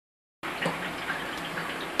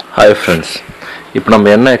Hi friends, இப்போ நம்ம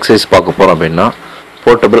என்ன எக்ஸசைஸ் பார்க்க போறோம் அப்படின்னா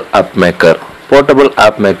portable app maker. Portable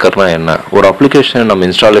app மேக்கர்னா என்ன? ஒரு அப்ளிகேஷனை நம்ம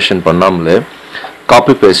இன்ஸ்டாலேஷன் பண்ணாமலே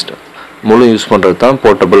காப்பி பேஸ்ட் மூலம் யூஸ் பண்ணுறது தான்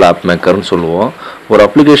போர்ட்டபிள் ஆப் மேக்கர்னு சொல்லுவோம். ஒரு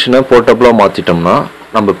அப்ளிகேஷனை போர்ட்டபிளாக மாற்றிட்டோம்னா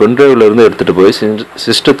நம்ம பென்ட்ரைவில் இருந்து எடுத்துகிட்டு போய்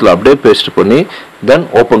சிஸ்டத்தில் அப்படியே பேஸ்ட் பண்ணி தென்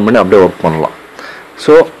ஓப்பன் பண்ணி அப்படியே ஒர்க் பண்ணலாம்.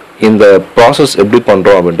 ஸோ இந்த ப்ராசஸ் எப்படி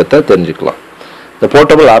பண்ணுறோம் அப்படின்றத தெரிஞ்சுக்கலாம். இந்த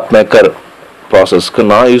போர்ட்டபிள் ஆப் மேக்கர் ப்ராசஸ்க்கு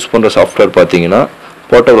நான் யூஸ் பண்ணுற சாஃப்ட்வேர் பார்த்தீங்கன்னா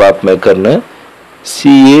போர்ட்டபிள் ஆப் மேக்கர்னு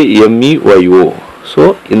Cameyo. ஸோ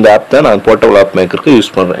இந்த ஆப் தான் நான் போர்ட்டபிள் ஆப் மேக்கருக்கு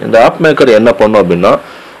யூஸ் பண்ணுறேன். இந்த ஆப் மேக்கர் என்ன பண்ணும் அப்படின்னா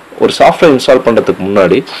ஒரு சாஃப்ட்வேர் இன்ஸ்டால் பண்ணுறதுக்கு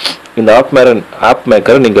முன்னாடி இந்த ஆப்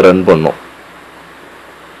மேக்கரை நீங்கள் ரன்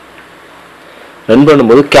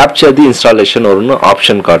பண்ணும்போது கேப்சர் தி இன்ஸ்டாலேஷன் ஒரு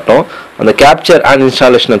ஆப்ஷன் காட்டும். அந்த கேப்சர் அண்ட்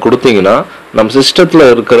இன்ஸ்டாலேஷனை கொடுத்தீங்கன்னா நம்ம சிஸ்டத்தில்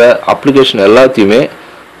இருக்கிற அப்ளிகேஷன் எல்லாத்தையுமே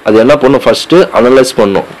அது என்ன பண்ணும், ஃபஸ்ட்டு அனலைஸ்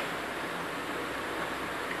பண்ணும்.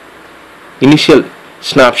 இனிஷியல்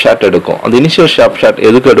ஸ்னாப்ஷாட் எடுக்கும். அந்த இனிஷியல் ஸ்னாப்ஷாட்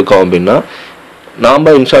எதுக்கு எடுக்கும் அப்படின்னா நாம்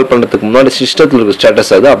இன்ஸ்டால் பண்ணுறதுக்கு முன்னாடி சிஸ்டத்தில் இருக்கிற ஸ்டேட்டஸ்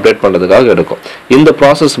அதை அப்டேட் பண்ணுறதுக்காக எடுக்கும். இந்த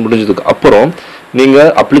ப்ராசஸ் முடிஞ்சதுக்கு அப்புறம் நீங்கள்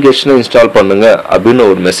அப்ளிகேஷனை இன்ஸ்டால் பண்ணுங்க அப்படின்னு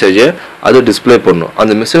ஒரு மெசேஜை அது டிஸ்பிளே பண்ணணும்.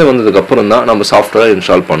 அந்த மெசேஜ் வந்ததுக்கு அப்புறம் தான் நம்ம சாஃப்ட்வேர்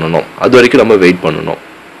இன்ஸ்டால் பண்ணணும். அது வரைக்கும் நம்ம வெயிட் பண்ணணும்.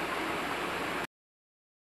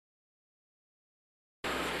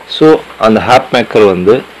 ஸோ அந்த ஆப் மேக்கர்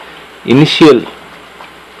இனிஷியல்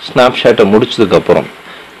ஸ்னாப்ஷாட்டை முடிச்சதுக்கப்புறம்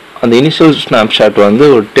அந்த இனிஷியல் ஸ்னாப்ஷாட்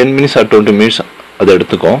ஒரு 10 minutes or 20 minutes அதை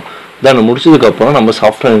எடுத்துக்கும். தென் முடிச்சதுக்கப்புறம் நம்ம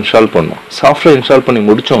சாஃப்ட்வேர் இன்ஸ்டால் பண்ணோம். சாஃப்ட்வேர் இன்ஸ்டால் பண்ணி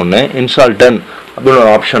முடித்த உடனே இன்ஸ்டால் டன் அப்படின்னு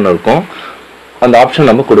ஒரு ஆப்ஷன் இருக்கும். அந்த ஆப்ஷன்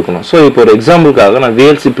நம்ம கொடுக்கணும். ஸோ இப்போ ஒரு எக்ஸாம்பிளுக்காக நான்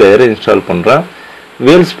VLC பிளேயரை இன்ஸ்டால் பண்ணுறேன்.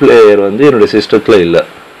 VLC பிளேயர் என்னுடைய சிஸ்டத்தில் இல்லை.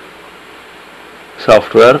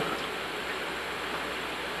 சாஃப்ட்வேர்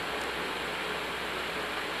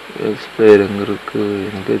VLC பிளேயர் எங்கே இருக்குது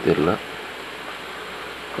எனக்கே தெரியல.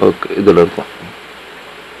 ஓகே, இதில் இருக்கும்.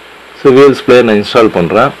 ஸோ VLC பிளேயர் நான் இன்ஸ்டால்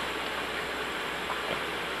பண்ணுறேன்.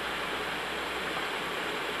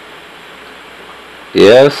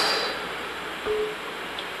 எஸ்.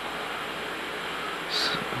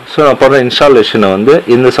 ஸோ நான் பண்ணுற இன்ஸ்டாலேஷனை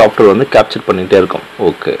இந்த சாஃப்ட்வேர் கேப்சர் பண்ணிகிட்டே இருக்கும்.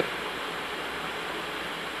 Okay,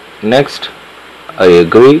 next I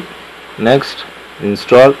agree, next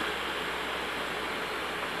install.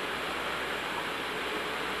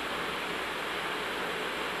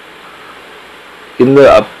 இந்த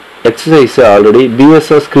எக்ஸசைஸை ஆல்ரெடி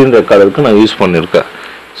BSR ஸ்க்ரீன் ரெக்கார்டருக்கு நான் யூஸ் பண்ணியிருக்கேன்.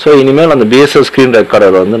 ஸோ இனிமேல் அந்த BSR ஸ்க்ரீன்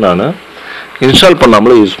ரெக்கார்டர் நான் இன்ஸ்டால்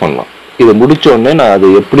பண்ணாமலே யூஸ் பண்ணலாம். இதை முடித்த உடனே நான் அது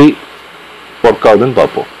எப்படி ஒர்க் ஆகுதுன்னு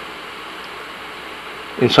பார்ப்போம்.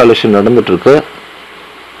 இன்ஸ்டாலேஷன் நடந்துட்டுருக்கு.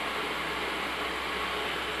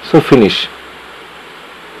 So finish.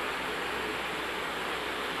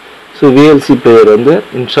 So VLC player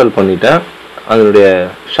install பண்ணிட்டேன். அதனுடைய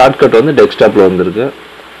ஷார்ட்கட் டெஸ்க்டாப்பில் வந்திருக்கு.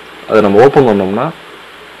 அதை நம்ம ஓப்பன் பண்ணோம்னா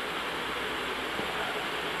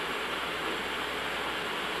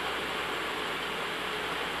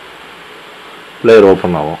பிளேயர்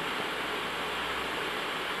ஓப்பன் ஆகும்.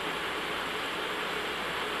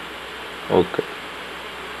 ஓகே,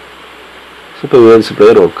 இப்போ VLC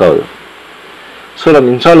பிளேயர் ஒர்க் ஆகுது. ஸோ நம்ம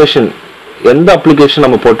இன்ஸ்டாலேஷன் எந்த அப்ளிகேஷன்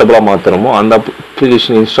நம்ம போர்ட்டபிளாக மாற்றுறோமோ அந்த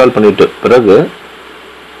அப்ளிகேஷன் இன்ஸ்டால் பண்ணிட்டு பிறகு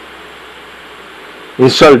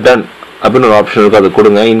இன்ஸ்டால் டன் அப்படின்னு ஒரு ஆப்ஷன் இருக்குது. அதை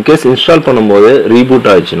கொடுங்க. இன்கேஸ் இன்ஸ்டால் பண்ணும்போது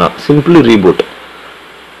ரீபூட் ஆயிடுச்சுன்னா சிம்பிளி ரீபூட்,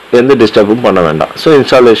 எந்த டிஸ்டர்பும் பண்ண வேண்டாம். ஸோ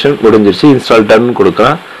இன்ஸ்டாலேஷன் முடிஞ்சிருச்சு. இன்ஸ்டால் டன்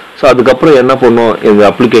கொடுக்குறேன். ஸோ அதுக்கப்புறம் என்ன பண்ணும் இந்த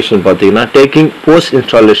அப்ளிகேஷன் பார்த்தீங்கன்னா டேக்கிங் போஸ்ட்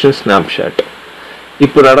இன்ஸ்டாலேஷன் ஸ்னாப்ஷாட்.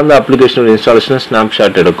 இப்போ நடந்த அப்ளிகேஷன் இன்ஸ்டாலேஷன்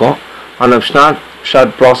ஸ்னாப்ஷாட் எடுக்கும். அந்த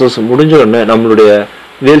ஸ்னாப்ஷாட் ப்ராசஸ் முடிஞ்ச உடனே நம்மளுடைய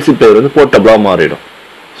VLC பிளேயர் போர்ட்டபிளாக மாறிடும்.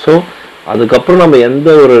 ஸோ அதுக்கப்புறம் நம்ம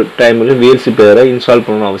எந்த ஒரு டைம்லையும் VLC பிளேயரை இன்ஸ்டால்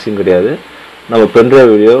பண்ணணும் அவசியம் கிடையாது. நம்ம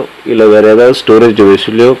பென்ட்ரைவ்லையோ இல்லை வேறு ஏதாவது ஸ்டோரேஜ்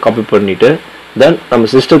டிவைஸ்லையோ காப்பி பண்ணிவிட்டு தென்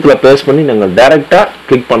நம்ம சிஸ்டத்தில் ப்ளேஸ் பண்ணி நாங்கள் டைரெக்டாக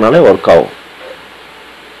கிளிக் பண்ணாலே ஒர்க் ஆகும்.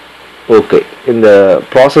 ஓகே, இந்த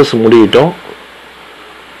ப்ராசஸ் முடியட்டும்.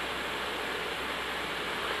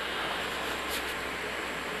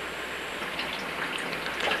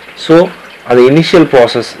 ஸோ அது இனிஷியல்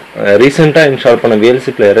ப்ராசஸ் ரீசெண்டாக இன்ஸ்டால் பண்ண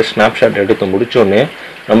VLC பிளேயரை ஸ்னாப்ஷாட் எடுத்து முடித்தோடனே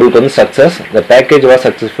நம்மளுக்கு சக்ஸஸ், இந்த பேக்கேஜ் வாஸ்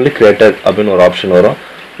சக்ஸஸ்ஃபுல்லி கிரியேட்டட் அப்படின்னு ஒரு ஆப்ஷன் வரும்.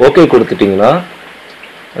 ஓகே கொடுத்துட்டிங்கன்னா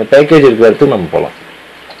அந்த பேக்கேஜ் இருக்கிற இடத்துக்கு நம்ம போகலாம்.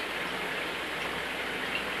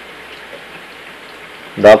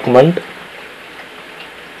 Document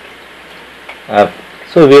app.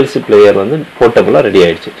 So VLC player போர்ட்டபிளாக ready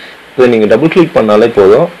ஆகிடுச்சு. இதை நீங்கள் டபுள் கிளிக் பண்ணாலே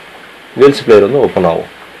போதும், VLC பிளேயர் ஓப்பன்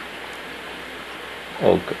ஆகும்.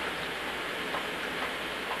 ஓகே,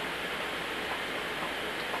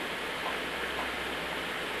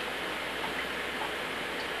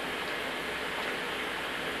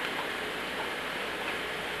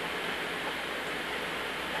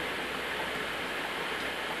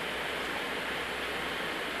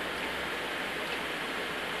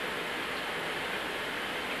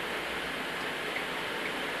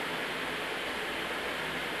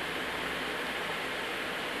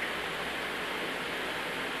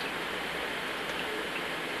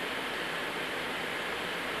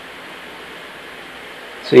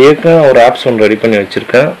 ஸோ ஏற்கனவே ஒரு ஆப்ஸ் ஒன்று ரெடி பண்ணி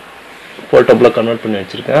வச்சுருக்கேன், போர்ட்டபுளாக கன்வெர்ட் பண்ணி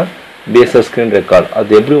வச்சுருக்கேன், பிஎஸ்எஸ் ஸ்க்ரீன் ரெக்கார்ட்.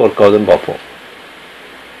 அது எப்படி ஒர்க் ஆகுதுன்னு பார்ப்போம்.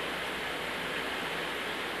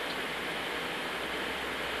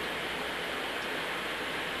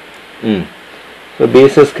 ஸோ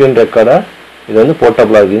பிஎஸ்எஸ் ஸ்க்ரீன் ரெக்கார்டை இது வந்து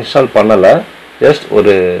போர்ட்டபுளாக இன்ஸ்டால் பண்ணலை, ஜஸ்ட்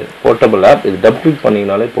ஒரு போர்ட்டபுள் ஆப். இது டபுள் கிளிக்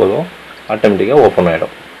பண்ணிங்கனாலே போதும், ஆட்டோமேட்டிக்காக ஓப்பன்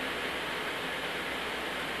ஆகிடும்.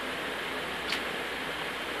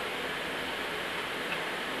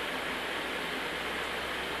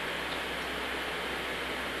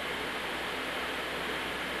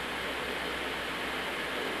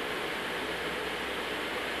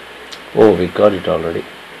 Oh, we got it already.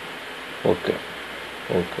 Okay.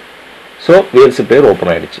 So VLC player open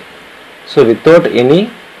ஆயிடுச்சு. So without any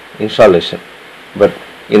installation. But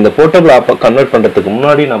இந்த போர்ட்டபிள் ஆப்பை கன்வெர்ட் பண்ணுறதுக்கு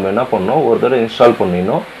முன்னாடி நம்ம என்ன பண்ணோம், ஒரு தடவை இன்ஸ்டால்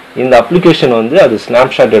பண்ணிடணும். இந்த அப்ளிகேஷன் வந்து அது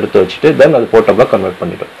ஸ்னாப்ஷாட் எடுத்து வச்சுட்டு தென் அது போர்ட்டபிளாக கன்வெர்ட்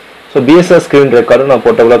பண்ணிட்டோம். ஸோ பிஎஸ்எஸ் ஸ்க்ரீன் ரெக்கார்டு நான்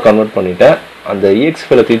போர்ட்டபிளாக கன்வெர்ட் பண்ணிட்டேன். அந்த EXE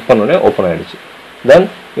ஃபைலை கிளிக் பண்ணோடனே ஓப்பன் ஆகிடுச்சு. தென்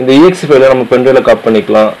இந்த EXE ஃபைலை நம்ம பென்ட்ரைவில் காப்பி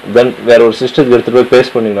பண்ணிக்கலாம். தென் வேறு ஒரு சிஸ்டத்துக்கு எடுத்துகிட்டு போய்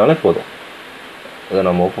பேஸ்ட் பண்ணிங்கனாலே போதும். இதை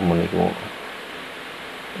நம்ம ஓப்பன் பண்ணிக்குவோம்.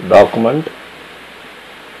 டாக்குமெண்ட்,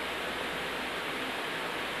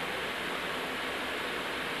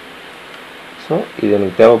 ஸோ இது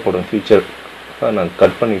எனக்கு தேவைப்படும் ஃபீச்சர். நான்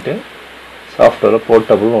கட் பண்ணிவிட்டு சாஃப்ட்வேரில்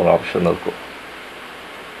போர்ட்டபுள்னு ஒரு ஆப்ஷன் இருக்கும்.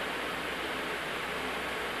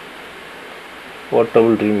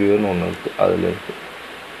 போர்ட்டபுள் ட்ரீம் வியூவர்னு ஒன்று இருக்குது, அதில் இருக்குது,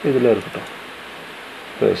 இதில் இருக்கட்டும்.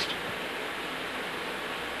 பேஸ்ட்.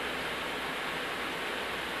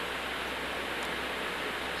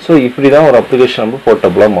 ஸோ இப்படி தான் ஒரு அப்ளிகேஷன் நம்ம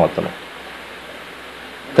போர்ட்டபுளாக மாற்றணும்.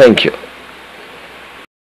 தேங்க்யூ.